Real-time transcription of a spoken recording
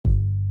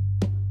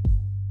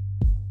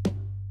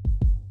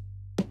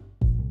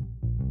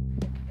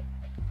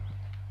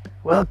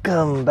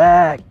Welcome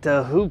back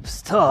to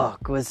Hoops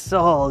Talk with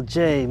Saul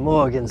J.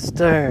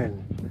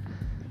 Morgenstern.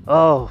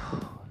 Oh,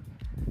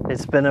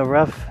 it's been a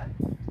rough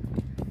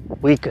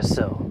week or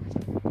so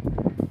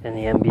in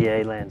the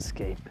NBA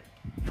landscape,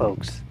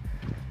 folks.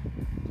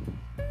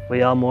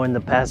 We all mourn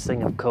the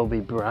passing of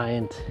Kobe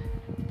Bryant,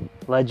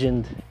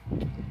 legend,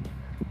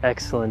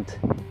 excellent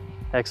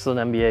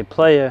NBA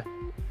player,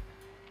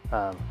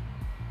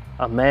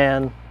 a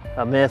man,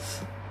 a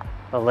myth,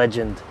 a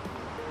legend,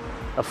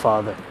 a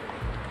father.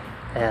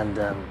 And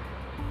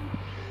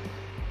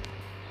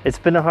it's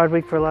been a hard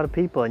week for a lot of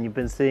people, and you've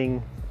been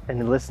seeing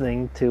and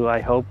listening to, I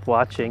hope,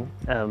 watching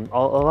a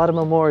lot of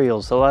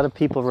memorials, a lot of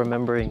people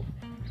remembering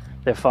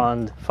their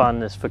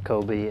fondness for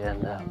Kobe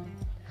and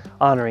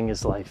honoring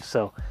his life.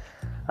 So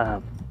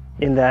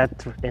in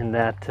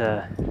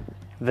that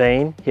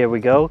vein, here we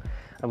go.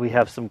 And we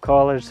have some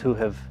callers who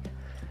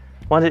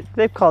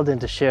they've called in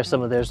to share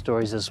some of their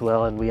stories as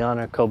well, and we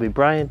honor Kobe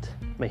Bryant.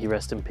 May he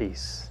rest in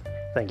peace.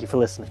 Thank you for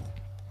listening.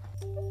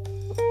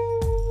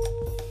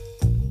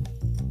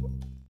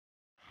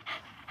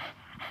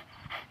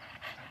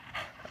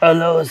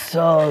 Hello,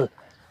 Saul.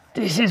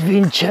 This is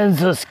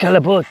Vincenzo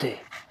Scalabotti.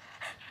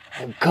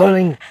 I'm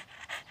calling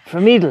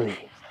from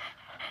Italy.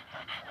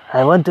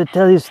 I want to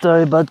tell you a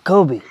story about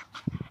Kobe.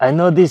 I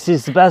know this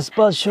is a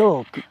basketball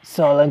show,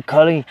 Saul. I'm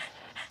calling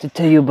to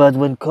tell you about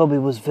when Kobe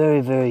was very,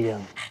 very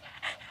young.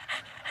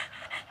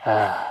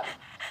 I,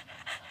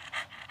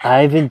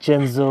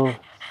 Vincenzo,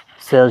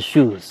 sell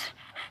shoes.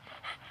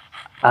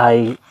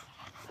 I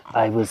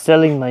was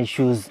selling my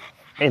shoes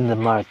in the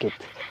market,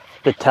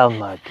 the town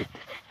market,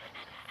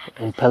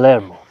 in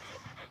Palermo,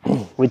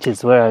 which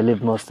is where I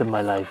lived most of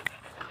my life.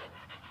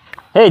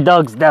 Hey,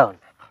 dogs, down.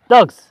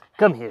 Dogs,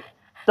 come here.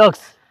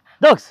 Dogs,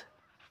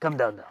 come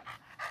down now.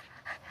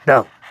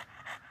 Down.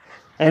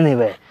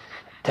 Anyway,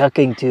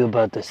 talking to you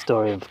about the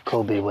story of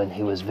Kobe when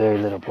he was a very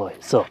little boy.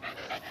 So,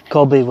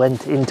 Kobe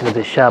went into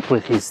the shop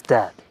with his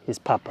dad, his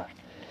papa.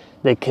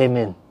 They came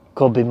in.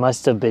 Kobe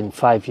must have been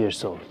 4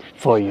 years old.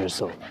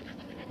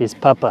 His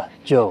papa,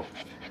 Joe,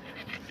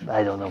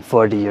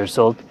 40 years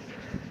old.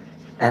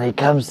 And he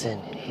comes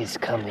in, he's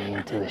coming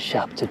into the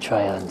shop to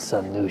try on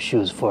some new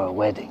shoes for a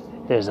wedding.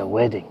 There's a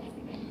wedding.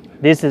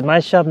 This is my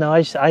shop now.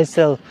 I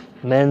sell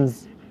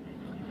men's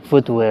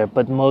footwear,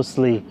 but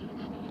mostly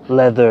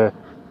leather,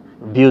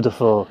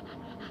 beautiful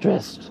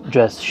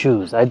dress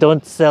shoes. I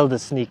don't sell the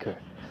sneaker.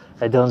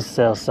 I don't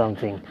sell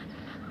something,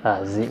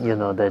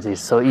 that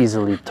is so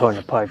easily torn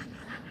apart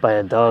by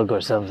a dog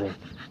or something.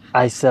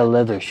 I sell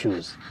leather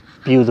shoes,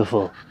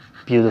 beautiful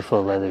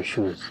leather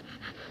shoes.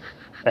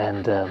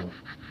 And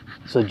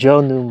so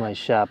Joe knew my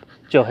shop.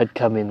 Joe had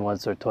come in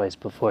once or twice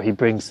before. He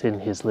brings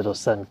in his little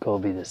son,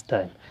 Kobe, this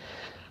time.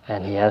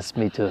 And he asked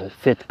me to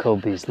fit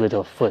Kobe's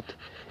little foot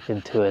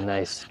into a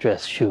nice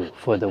dress shoe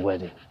for the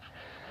wedding.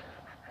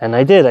 And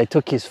I did. I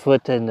took his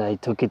foot and I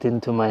took it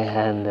into my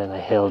hand and I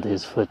held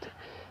his foot.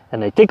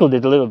 And I tickled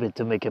it a little bit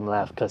to make him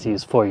laugh because he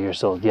was 4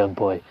 years old, young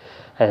boy.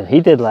 And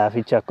he did laugh.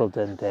 He chuckled.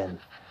 And then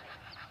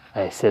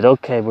I said,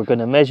 okay, we're going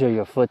to measure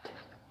your foot.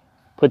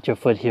 Put your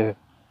foot here.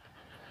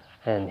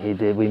 And he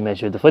did. We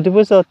measured the foot. It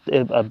was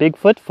a big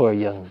foot for a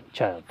young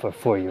child, for a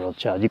 4-year-old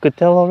child. You could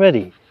tell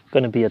already.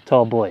 Going to be a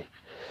tall boy.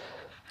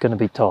 Going to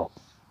be tall.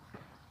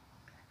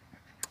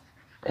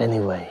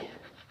 Anyway,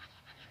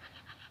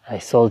 I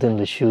sold him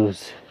the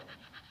shoes.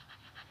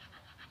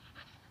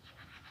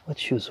 What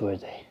shoes were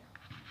they?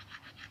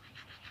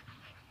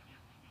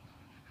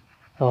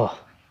 Oh,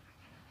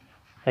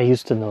 I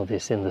used to know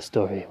this in the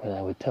story. When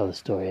I would tell the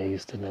story, I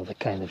used to know the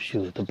kind of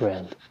shoe, the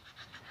brand.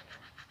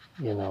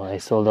 I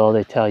sold all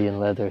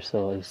Italian leather,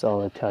 so it's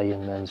all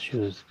Italian men's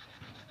shoes.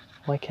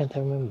 Why can't I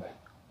remember?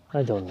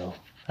 I don't know.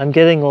 I'm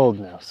getting old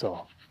now,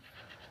 so.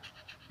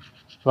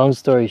 Long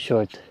story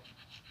short,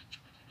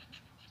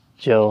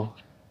 Joe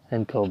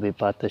and Kobe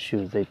bought the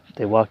shoes.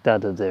 They walked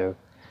out of there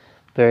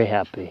very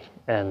happy,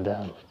 and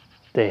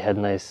they had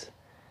nice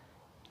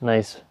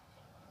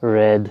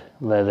red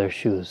leather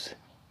shoes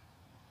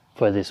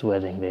for this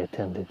wedding they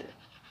attended.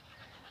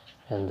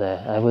 And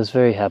I was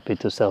very happy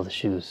to sell the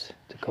shoes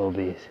to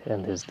Kobe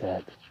and his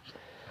dad.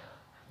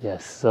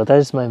 Yes, so that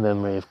is my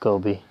memory of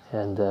Kobe,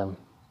 and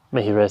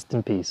may he rest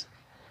in peace.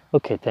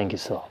 Okay, thank you,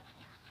 Saul.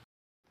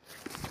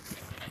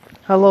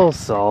 Hello,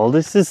 Saul.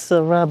 This is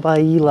Rabbi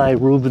Eli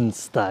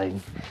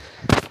Rubenstein,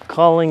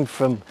 calling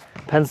from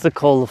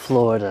Pensacola,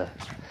 Florida.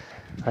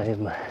 I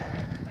am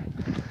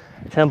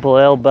Temple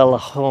El Bella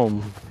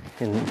home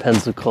in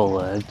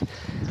Pensacola.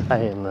 I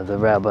am the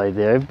rabbi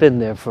there. I've been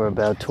there for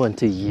about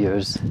 20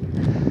 years.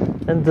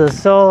 And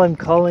Saul, I'm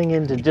calling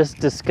in to just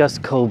discuss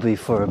Kobe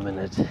for a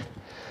minute.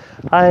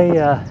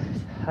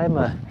 I'm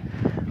a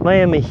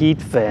Miami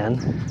Heat fan.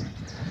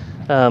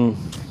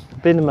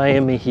 Been a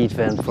Miami Heat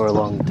fan for a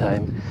long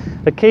time.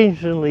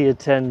 Occasionally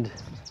attend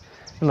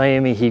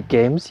Miami Heat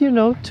games,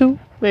 2,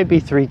 maybe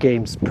 3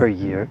 games per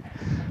year.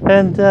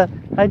 And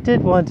I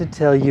did want to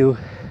tell you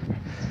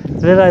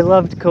that I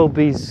loved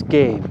Kobe's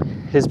game,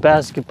 his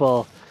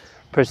basketball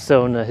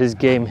persona, his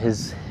game,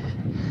 his,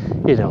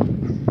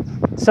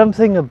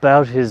 something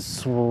about his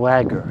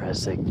swagger,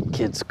 as the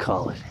kids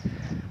call it.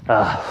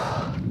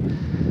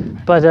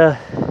 But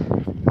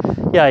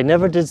yeah, I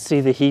never did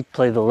see the Heat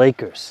play the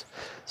Lakers.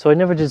 So I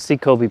never did see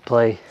Kobe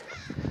play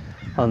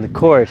on the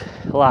court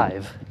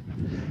live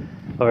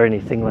or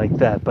anything like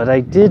that. But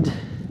I did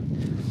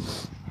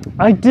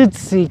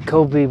see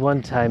Kobe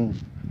one time.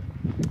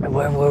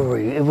 Where were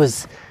we? It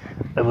was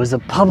a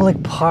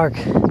public park.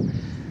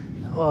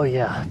 Oh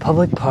yeah,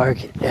 public park,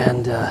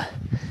 and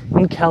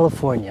in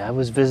California. I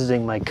was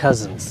visiting my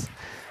cousins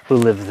who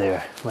live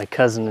there. My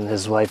cousin and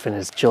his wife and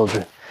his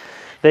children.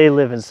 They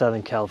live in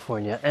Southern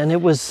California, and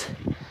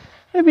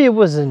maybe it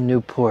was in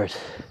Newport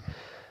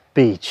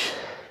Beach.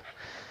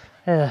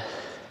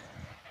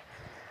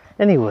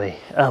 Anyway,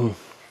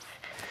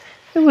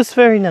 it was a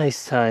very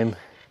nice time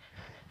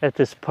at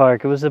this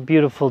park. It was a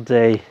beautiful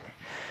day,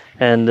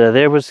 and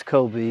there was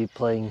Kobe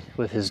playing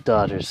with his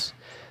daughters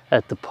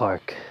at the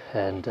park,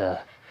 and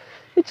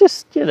it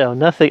just,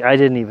 nothing. I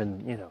didn't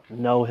even,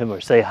 know him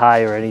or say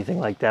hi or anything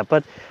like that,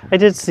 but I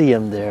did see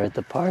him there at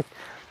the park,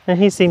 and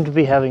he seemed to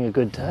be having a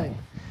good time,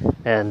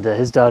 and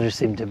his daughters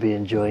seemed to be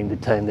enjoying the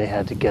time they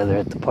had together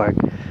at the park.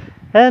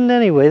 And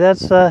anyway,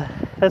 that's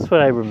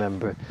what I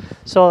remember.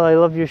 So I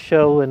love your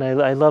show, and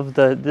I love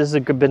this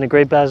has been a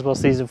great basketball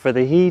season for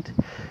the Heat.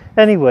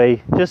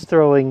 Anyway, just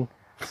throwing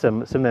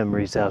some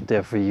memories out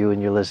there for you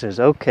and your listeners.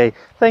 Okay,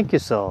 thank you,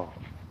 Saul.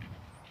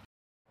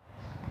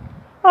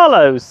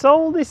 Hello,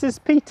 Saul. This is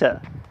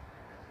Peter.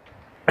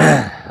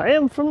 I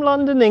am from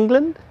London,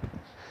 England.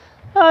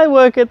 I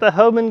work at the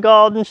Home and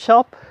Garden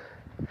shop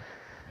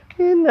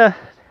in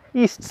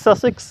East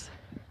Sussex.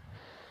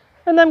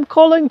 And I'm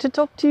calling to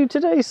talk to you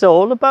today,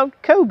 Saul,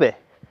 about Kobe.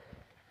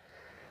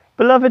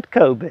 Beloved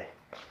Kobe.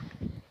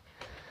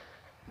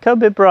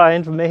 Kobe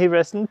Bryant, may he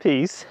rest in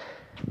peace,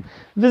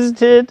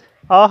 visited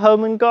our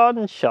home and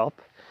garden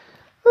shop.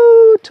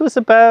 Oh, it was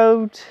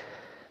about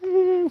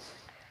 4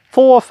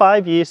 or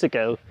 5 years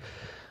ago.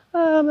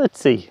 Let's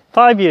see,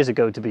 5 years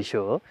ago to be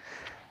sure.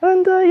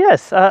 And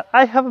yes,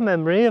 I have a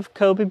memory of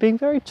Kobe being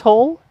very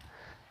tall,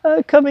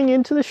 coming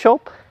into the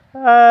shop.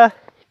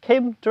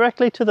 Came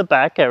directly to the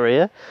back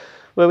area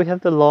where we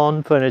have the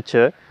lawn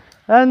furniture,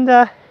 and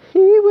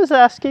he was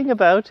asking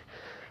about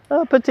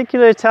a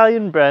particular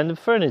Italian brand of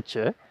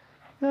furniture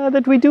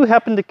that we do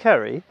happen to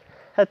carry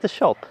at the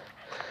shop.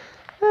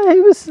 He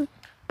was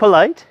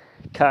polite,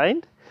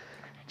 kind,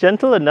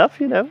 gentle enough,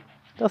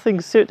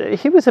 nothing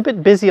he was a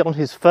bit busy on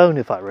his phone,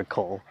 if I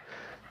recall,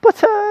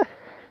 but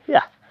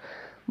yeah,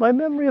 my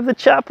memory of the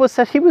chap was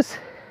that he was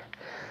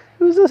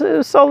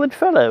a solid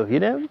fellow,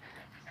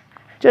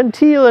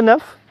 genteel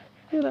enough,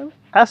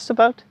 asked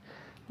about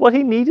what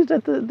he needed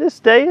at this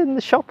day in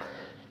the shop,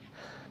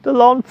 the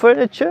lawn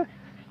furniture,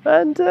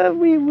 and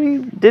we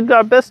did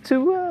our best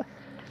to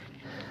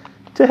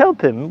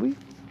help him. We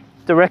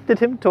directed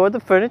him toward the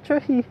furniture.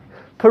 He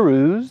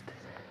perused,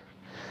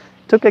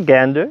 took a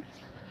gander,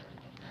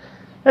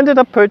 ended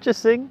up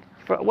purchasing,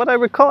 for what I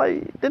recall,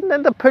 he didn't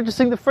end up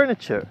purchasing the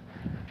furniture,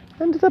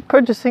 ended up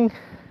purchasing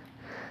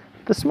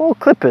the small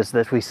clippers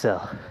that we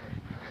sell,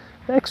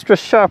 the extra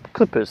sharp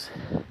clippers,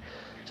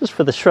 just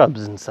for the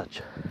shrubs and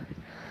such.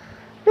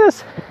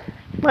 Yes,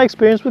 my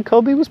experience with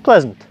Kobe was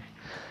pleasant.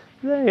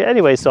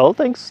 Anyway, Saul,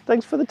 thanks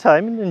for the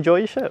time, and enjoy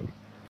your show.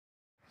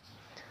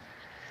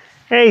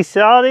 Hey,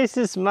 Saul, this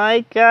is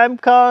Mike. I'm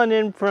calling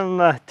in from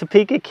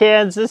Topeka,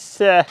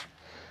 Kansas.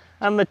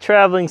 I'm a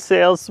traveling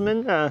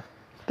salesman.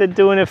 Been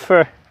doing it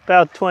for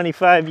about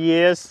 25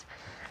 years.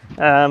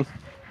 I'm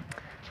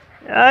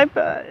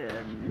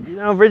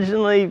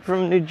originally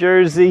from New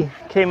Jersey,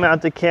 came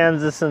out to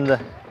Kansas in the,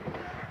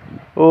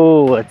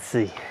 let's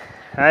see,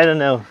 I don't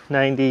know,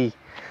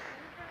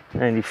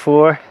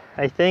 94,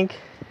 I think.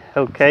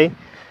 Okay.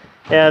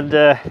 And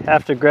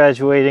after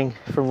graduating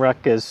from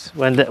Rutgers,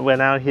 went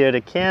out here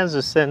to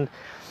Kansas, and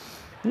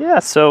yeah,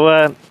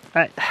 so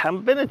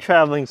I've been a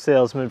traveling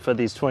salesman for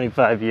these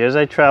 25 years.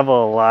 I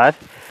travel a lot.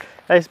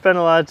 I spend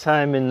a lot of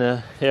time in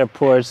the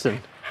airports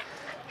and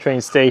train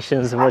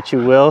stations and what you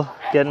will,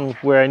 getting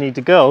where I need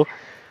to go.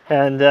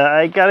 And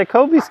I got a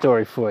Kobe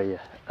story for you.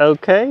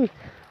 Okay.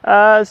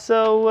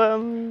 So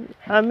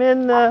I'm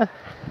in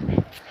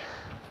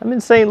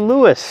St.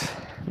 Louis,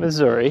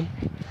 Missouri,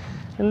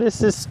 and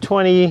this is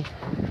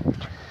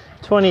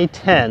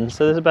 2010,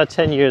 so this is about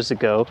 10 years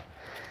ago.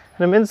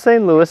 And I'm in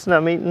St. Louis, and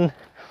I'm eating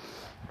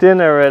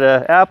dinner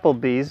at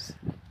Applebee's.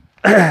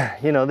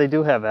 They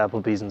do have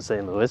Applebee's in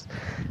St. Louis.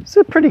 It's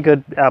a pretty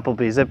good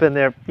Applebee's. I've been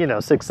there,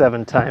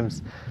 6-7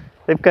 times.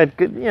 They've got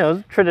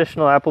good,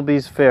 traditional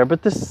Applebee's fare,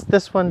 but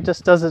this one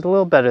just does it a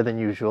little better than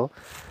usual.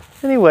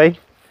 Anyway,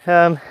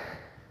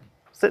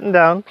 sitting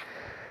down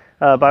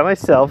by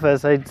myself,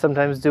 as I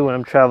sometimes do when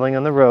I'm traveling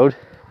on the road.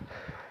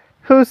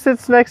 Who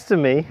sits next to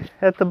me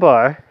at the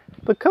bar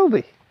but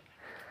Kobe?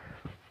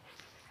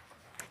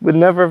 Would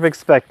never have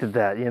expected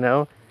that,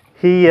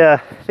 He, I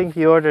think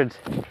he ordered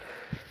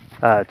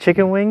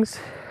chicken wings,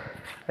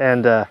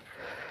 and I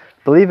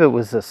believe it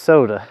was a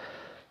soda,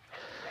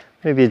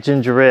 maybe a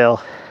ginger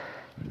ale.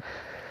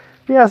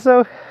 Yeah,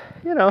 so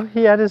you know,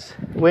 he had his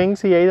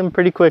wings. He ate them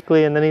pretty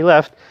quickly, and then he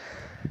left.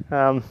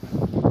 But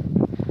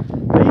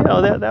you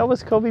know, that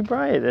was Kobe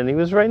Bryant, and he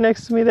was right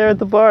next to me there at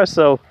the bar.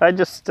 So I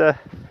just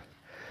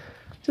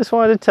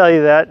wanted to tell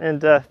you that,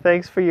 and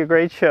thanks for your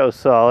great show,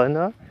 Saul.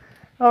 And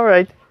all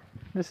right,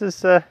 this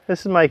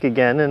is Mike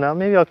again, and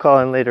maybe I'll call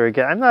in later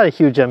again. I'm not a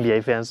huge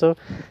NBA fan, so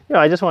you know,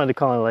 I just wanted to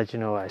call and let you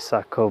know I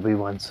saw Kobe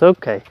once.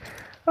 Okay,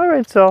 all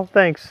right, Saul.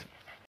 Thanks.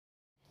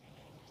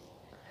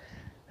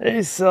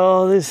 Hey,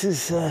 Saul. This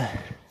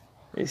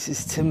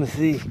is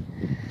Timothy.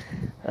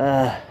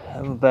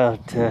 I'm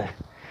about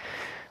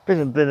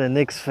been a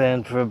Knicks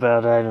fan for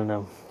about, I don't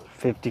know,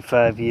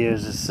 55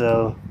 years or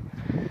so.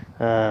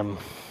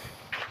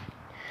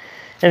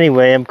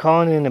 Anyway, I'm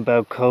calling in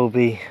about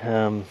Kobe.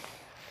 I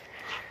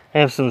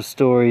have some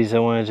stories I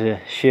wanted to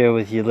share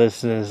with you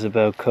listeners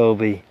about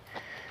Kobe.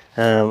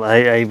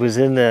 I was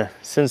in the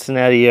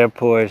Cincinnati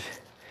airport,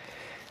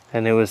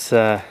 and it was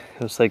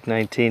like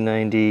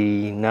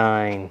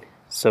 1999.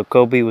 So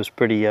Kobe was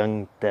pretty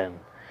young then,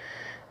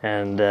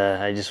 and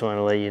I just want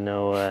to let you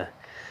know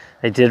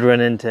I did run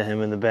into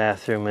him in the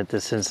bathroom at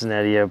the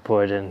Cincinnati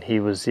airport, and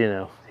he was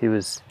in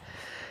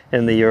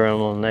the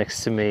urinal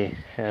next to me,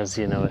 as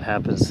you know, it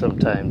happens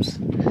sometimes.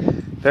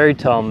 Very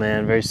tall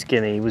man, very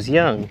skinny. He was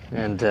young,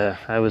 and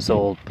I was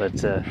old,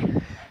 but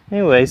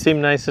anyway,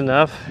 seemed nice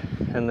enough.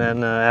 And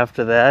then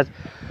after that,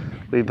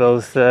 we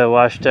both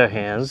washed our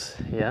hands,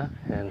 yeah,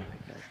 and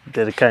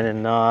did a kind of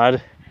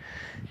nod.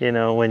 You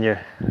know, when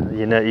you're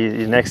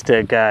next to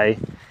a guy,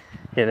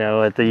 you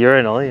know, at the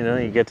urinal, you know,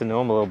 you get to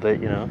know him a little bit,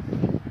 you know,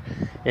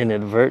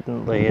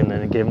 inadvertently, and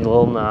then I gave him a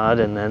little nod,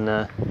 and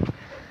then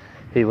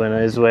he went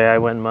his way, I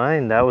went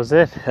mine. That was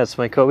it. That's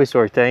my Kobe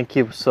story. Thank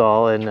you,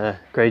 Saul, and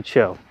great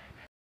show.